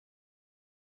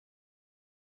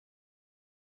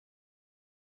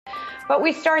But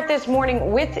we start this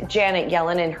morning with Janet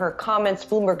Yellen and her comments,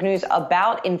 Bloomberg News,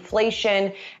 about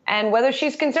inflation and whether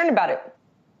she's concerned about it.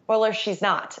 Spoiler, she's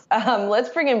not. Let's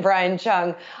bring in Brian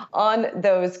Cheung on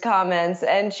those comments.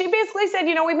 And she basically said,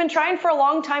 we've been trying for a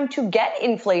long time to get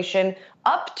inflation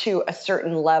up to a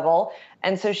certain level.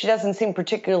 And so she doesn't seem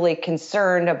particularly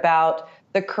concerned about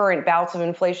the current bouts of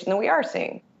inflation that we are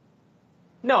seeing.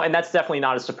 No, and that's definitely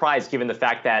not a surprise given the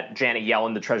fact that Janet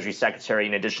Yellen, the Treasury Secretary,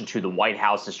 in addition to the White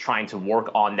House, is trying to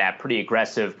work on that pretty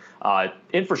aggressive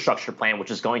infrastructure plan, which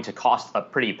is going to cost a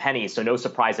pretty penny. So no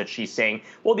surprise that she's saying,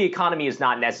 well, the economy is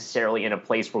not necessarily in a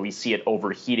place where we see it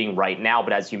overheating right now.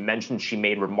 But as you mentioned, she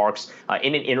made remarks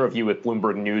in an interview with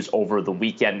Bloomberg News over the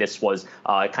weekend. This was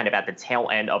kind of at the tail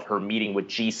end of her meeting with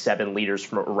G7 leaders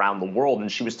from around the world.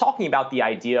 And she was talking about the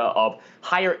idea of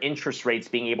higher interest rates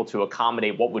being able to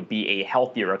accommodate what would be a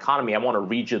healthier economy. I want to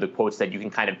read you the quotes that you can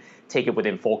kind of take it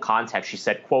within full context. She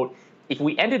said, quote, "If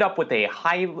we ended up with a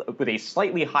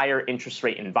slightly higher interest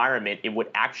rate environment, it would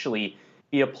actually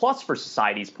be a plus for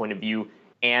society's point of view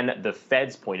and the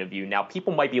Fed's point of view." Now,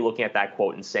 people might be looking at that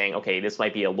quote and saying, okay, this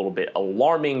might be a little bit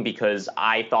alarming because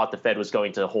I thought the Fed was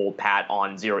going to hold pat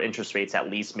on zero interest rates at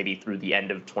least maybe through the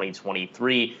end of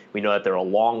 2023. We know that they're a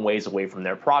long ways away from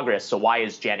their progress. So why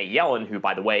is Janet Yellen, who,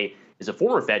 by the way, is a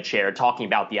former Fed chair, talking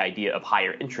about the idea of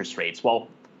higher interest rates? Well,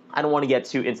 I don't want to get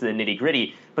too into the nitty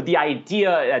gritty, but the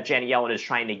idea that Janet Yellen is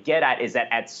trying to get at is that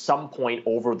at some point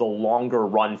over the longer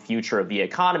run future of the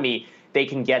economy, they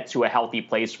can get to a healthy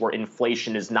place where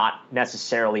inflation is not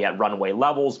necessarily at runaway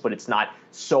levels, but it's not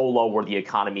so low where the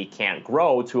economy can't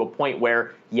grow, to a point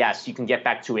where, yes, you can get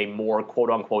back to a more quote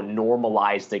unquote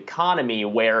normalized economy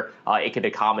where it could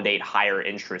accommodate higher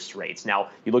interest rates. Now,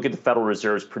 you look at the Federal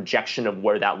Reserve's projection of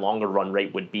where that longer run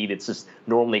rate would be. That's just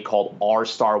normally called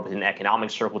R-star within economic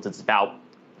circles. It's about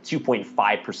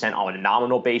 2.5% on a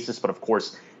nominal basis. But of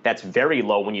course, that's very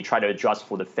low when you try to adjust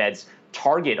for the Fed's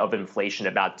target of inflation,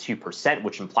 about 2%,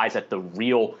 which implies that the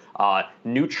real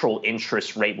neutral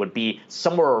interest rate would be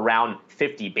somewhere around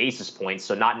 50 basis points.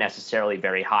 So not necessarily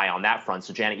very high on that front.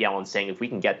 So Janet Yellen saying if we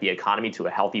can get the economy to a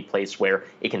healthy place where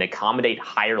it can accommodate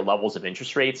higher levels of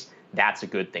interest rates, that's a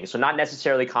good thing. So not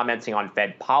necessarily commenting on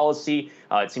Fed policy.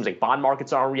 It seems like bond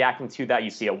markets are reacting to that. You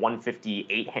see a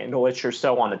 158 handle-ish or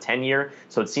so on the 10-year.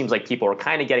 So it seems like people are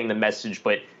kind of getting the message,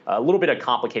 but a little bit of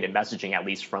complicated messaging, at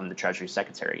least from the Treasury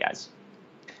Secretary, guys.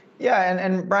 Yeah,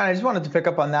 and Brian, I just wanted to pick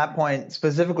up on that point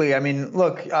specifically. I mean,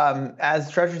 look, as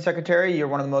Treasury Secretary, you're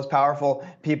one of the most powerful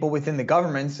people within the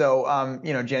government. So,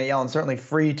 Janet Yellen's certainly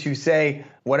free to say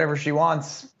whatever she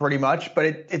wants, pretty much. But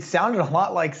it sounded a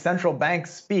lot like central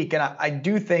banks speak. And I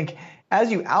do think,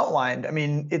 as you outlined, I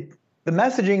mean, the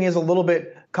messaging is a little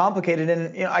bit complicated.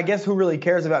 And I guess who really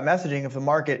cares about messaging if the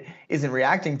market isn't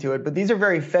reacting to it? But these are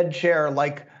very Fed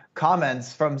chair-like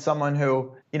comments from someone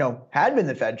who, had been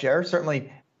the Fed chair,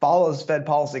 certainly follows Fed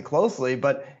policy closely,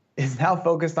 but is now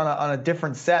focused on a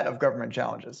different set of government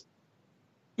challenges.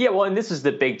 Yeah, well, and this is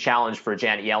the big challenge for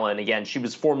Janet Yellen. Again, she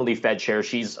was formerly Fed chair.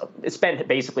 She's spent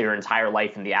basically her entire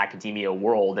life in the academia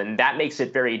world, and that makes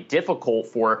it very difficult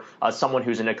for someone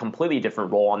who's in a completely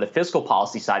different role on the fiscal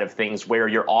policy side of things, where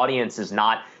your audience is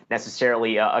not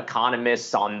necessarily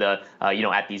economists on the,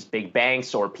 at these big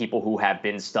banks or people who have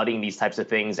been studying these types of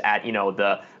things at,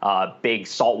 the big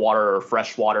saltwater or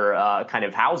freshwater kind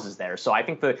of houses there. So I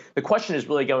think the question is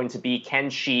really going to be, can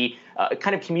she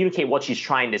kind of communicate what she's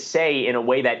trying to say in a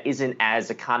way that isn't as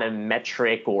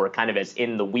econometric or kind of as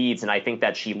in the weeds? And I think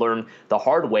that she learned the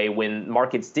hard way when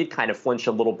markets did kind of flinch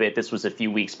a little bit. This was a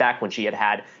few weeks back when she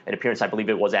had an appearance, I believe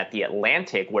it was at the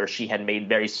Atlantic, where she had made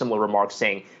very similar remarks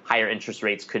saying higher interest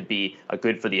rates could be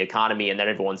good for the economy. And then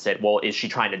everyone said, well, is she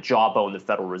trying to jawbone the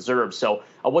Federal Reserve? So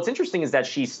what's interesting is that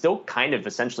she's still kind of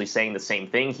essentially saying the same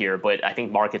thing here. But I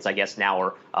think markets, I guess,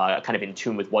 now are kind of in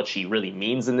tune with what she really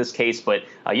means in this case. But,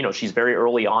 she's very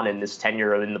early on in this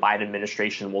tenure in the Biden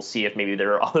administration. We'll see if maybe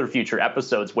there are other future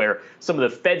episodes where some of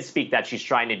the Fed speak that she's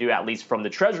trying to do, at least from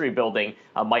the Treasury building,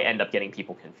 might end up getting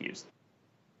people confused.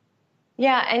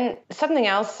 Yeah, and something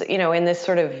else, in this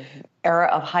sort of era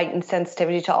of heightened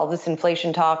sensitivity to all this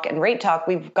inflation talk and rate talk,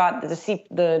 we've got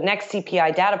the next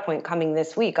CPI data point coming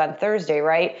this week on Thursday,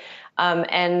 right?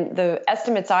 And the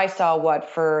estimates I saw,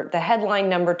 for the headline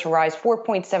number to rise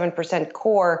 4.7%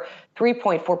 core,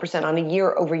 3.4% on a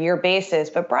year-over-year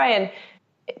basis. But Brian,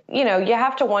 you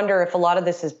have to wonder if a lot of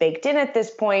this is baked in at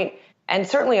this point, and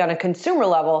certainly on a consumer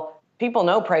level, people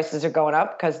know prices are going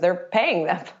up because they're paying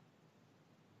them.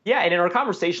 Yeah, and in our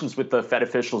conversations with the Fed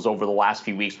officials over the last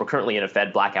few weeks, we're currently in a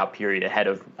Fed blackout period ahead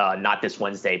of not this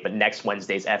Wednesday, but next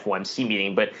Wednesday's FOMC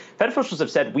meeting. But Fed officials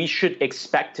have said we should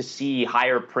expect to see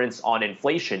higher prints on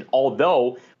inflation,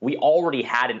 although we already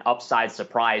had an upside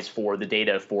surprise for the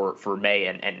data for May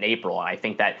and April. And I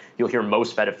think that you'll hear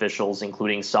most Fed officials,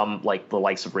 including some like the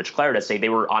likes of Rich Clarida, say they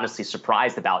were honestly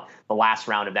surprised about the last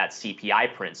round of that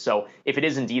CPI print. So if it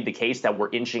is indeed the case that we're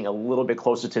inching a little bit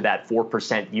closer to that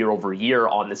 4% year over year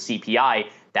on the CPI,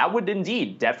 that would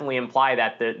indeed definitely imply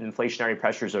that the inflationary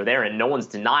pressures are there, and no one's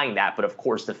denying that. But of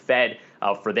course, the Fed,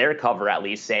 for their cover at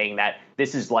least, saying that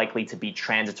this is likely to be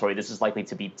transitory, this is likely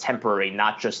to be temporary,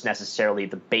 not just necessarily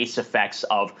the base effects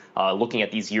of looking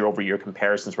at these year-over-year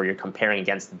comparisons where you're comparing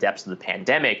against the depths of the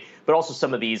pandemic, but also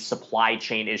some of these supply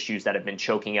chain issues that have been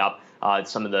choking up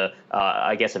some of the,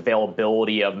 I guess,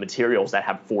 availability of materials that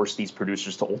have forced these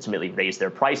producers to ultimately raise their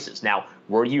prices. Now,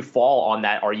 where you fall on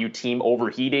that, are you team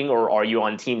overheating or are you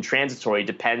on team transitory,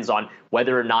 depends on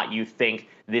whether or not you think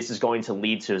this is going to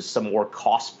lead to some more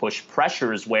cost push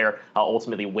pressures where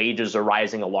ultimately wages are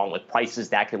rising along with prices.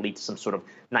 That could lead to some sort of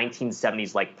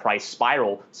 1970s like price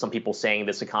spiral. Some people saying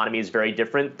this economy is very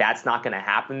different. That's not going to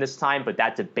happen this time, but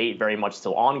that debate very much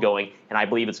still ongoing. And I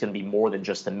believe it's going to be more than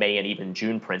just the May and even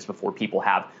June prints before people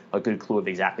have a good clue of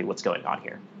exactly what's going on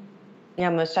here. Yeah,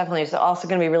 most definitely. It's also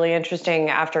going to be really interesting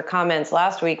after comments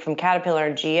last week from Caterpillar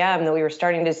and GM that we were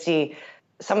starting to see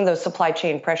some of those supply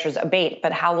chain pressures abate,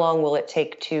 but how long will it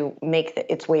take to make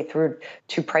its way through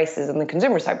to prices on the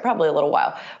consumer side? Probably a little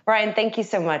while. Brian, thank you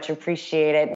so much. Appreciate it.